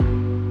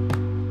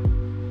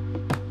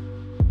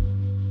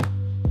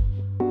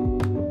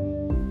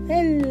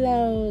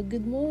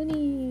good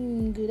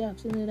morning, good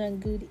afternoon, and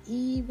good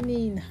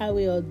evening. How are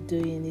we all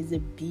doing? It's a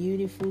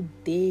beautiful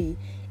day.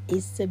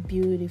 It's a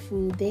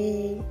beautiful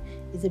day.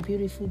 It's a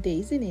beautiful day,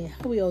 isn't it?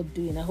 How are we all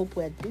doing? I hope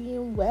we're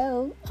doing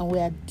well and we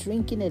are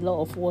drinking a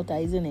lot of water,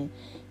 isn't it?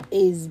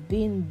 It's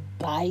been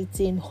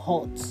biting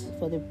hot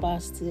for the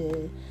past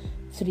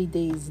 3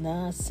 days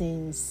now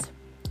since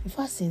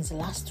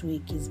last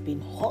week. It's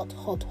been hot.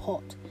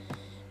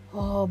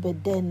 Oh,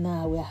 but then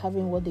now we're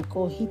having what they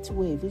call heat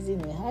wave,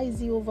 isn't it? How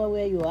is it over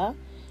where you are?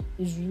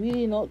 It's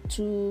really not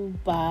too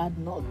bad,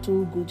 not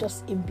too good,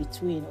 just in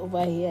between.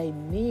 Over here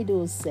in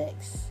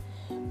Middlesex,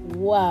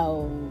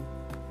 wow.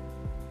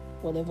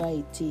 Whatever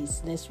it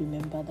is, let's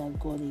remember that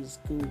God is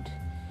good.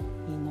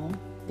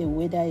 The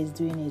weather is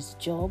doing its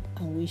job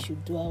and we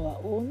should do our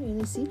own.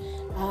 You see,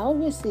 I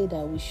always say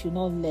that we should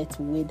not let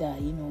weather,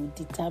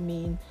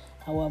 determine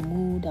our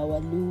mood, our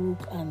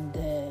look, and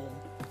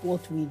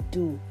what we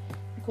do.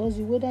 Because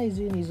the weather is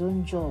doing its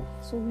own job,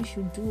 so we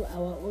should do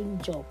our own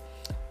job.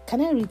 Can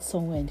I read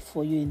somewhere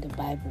for you in the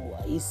Bible?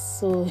 It's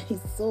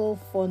so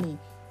funny.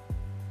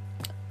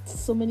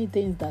 So many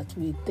things that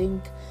we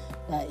think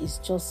that is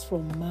just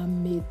from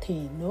man-made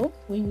thing. No,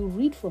 when you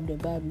read from the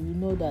Bible, you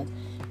know that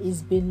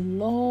it's been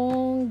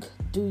long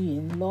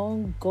doing,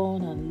 long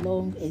gone, and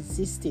long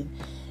existing.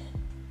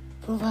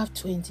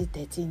 Proverbs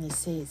 20:13, it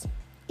says,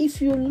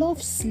 "If you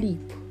love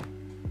sleep,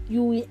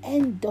 you will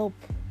end up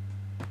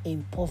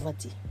in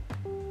poverty.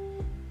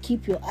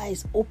 Keep your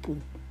eyes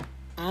open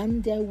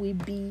and there will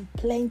be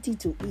plenty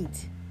to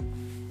eat."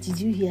 Did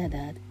you hear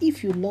that?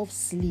 If you love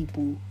sleep,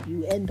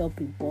 you end up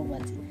in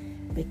poverty.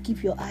 But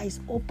keep your eyes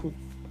open.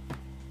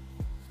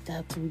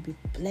 That will be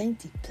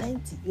plenty.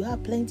 You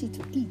have plenty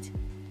to eat.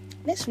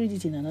 Let's read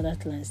it in another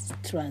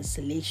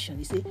translation.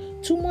 It says,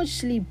 "Too much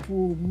sleep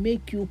will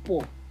make you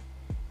poor.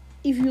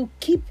 If you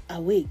keep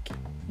awake,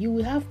 you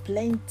will have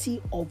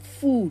plenty of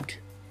food."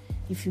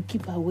 If you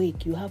keep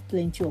awake, you have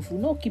plenty of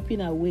food. Not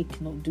keeping awake,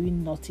 not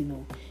doing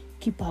nothing.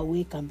 Keep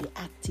awake and be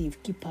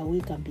active. Keep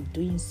awake and be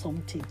doing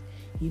something.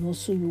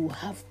 So you will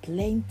have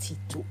plenty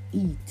to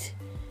eat.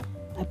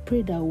 I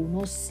pray that I will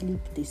not sleep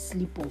the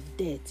sleep of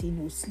death.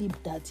 Sleep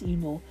that,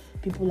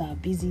 people are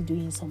busy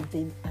doing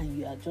something and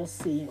you are just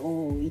saying,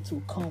 "Oh, it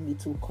will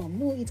come.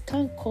 No, it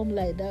can't come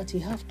like that.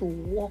 You have to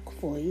work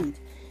for it.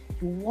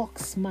 You work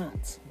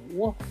smart.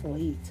 Work for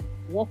it.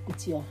 Work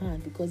with your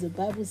hand, because the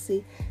Bible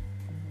says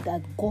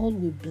that God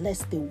will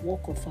bless the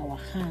work of our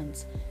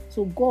hands.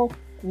 So God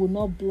will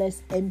not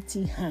bless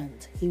empty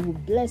hand. He will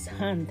bless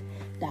hand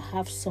that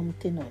have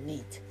something on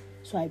it.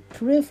 So I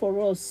pray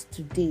for us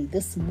today,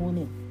 this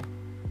morning,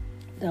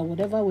 that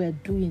whatever we're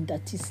doing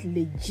that is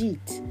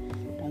legit,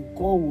 that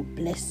God will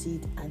bless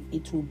it and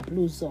it will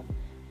blossom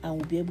and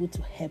we'll be able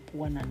to help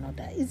one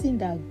another. Isn't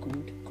that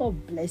good?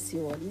 God bless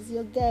you all. It's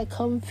your guy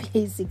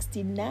Comfy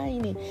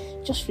 69,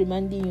 just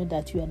reminding you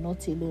that you are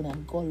not alone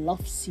and God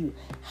loves you.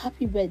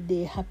 Happy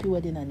birthday, happy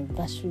wedding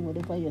anniversary,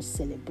 whatever you're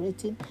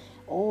celebrating.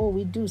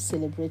 We do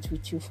celebrate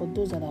with you. For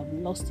those that have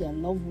lost their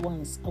loved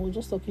ones, I was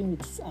just talking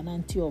with an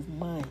auntie of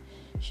mine.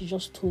 She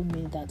just told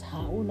me that her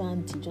own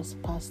auntie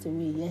just passed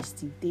away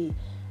yesterday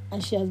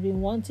and she has been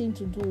wanting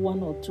to do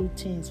one or two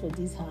things for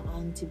this her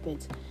auntie,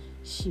 but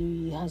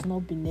she has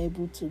not been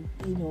able to,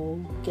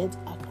 get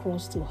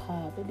across to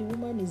her. But the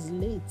woman is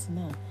late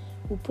now.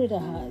 We pray that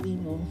her,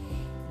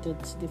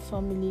 that the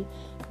family,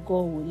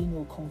 God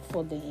will,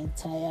 comfort the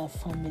entire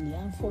family.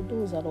 And for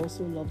those that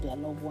also love their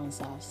loved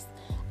ones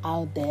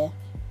out there,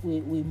 we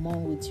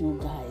mourn with you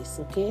guys,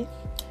 okay?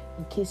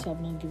 In case you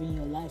have not given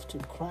your life to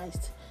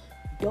Christ,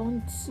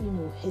 don't,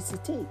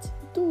 hesitate.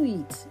 Do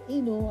it,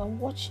 and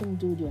watch him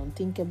do the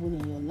unthinkable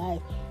in your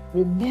life.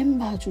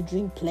 Remember to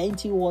drink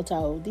plenty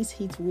water. This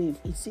heat wave,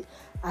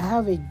 I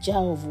have a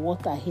jar of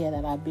water here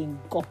that I've been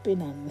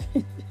gulping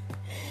and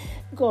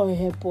God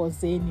help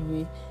us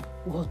anyway.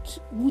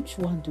 Which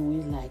one do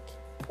we like?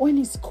 When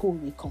it's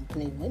cold, we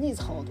complain. When it's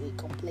hot, we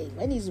complain.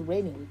 When it's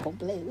raining, we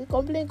complain. We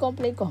complain.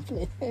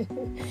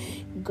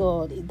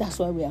 God, that's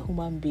why we are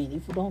human beings.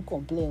 If we don't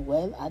complain,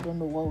 well, I don't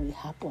know what will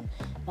happen.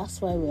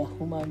 That's why we are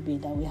human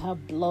beings, that we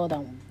have blood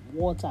and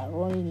water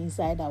running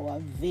inside our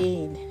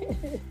vein.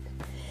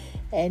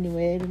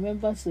 Anyway,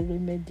 remember to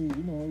remedy,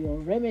 your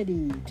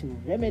remedy to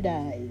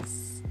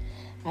remedize.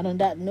 And on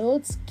that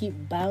note, keep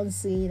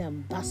bouncing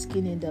and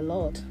basking in the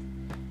Lord.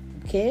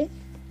 Okay?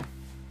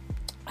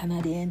 And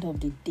at the end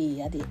of the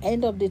day, at the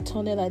end of the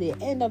tunnel, at the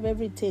end of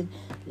everything,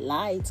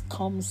 light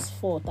comes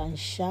forth and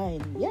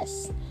shine.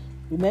 Yes.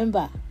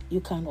 Remember, you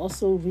can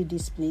also read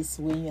this place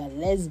when you are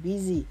less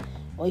busy.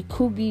 Or it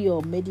could be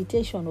your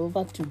meditation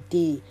over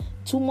today.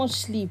 Too much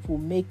sleep will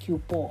make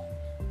you poor.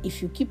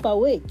 If you keep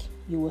awake,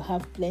 you will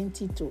have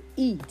plenty to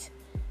eat.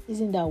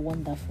 Isn't that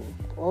wonderful?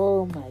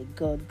 Oh my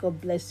God.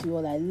 God bless you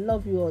all. I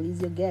love you all.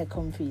 It's your girl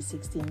Comfy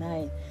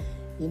 69.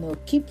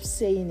 Keep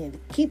saying it.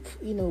 Keep,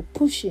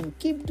 pushing.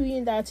 Keep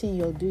doing that thing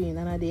you're doing.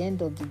 And at the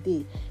end of the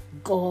day,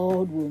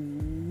 God will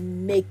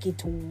make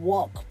it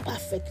work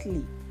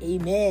perfectly.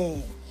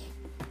 Amen.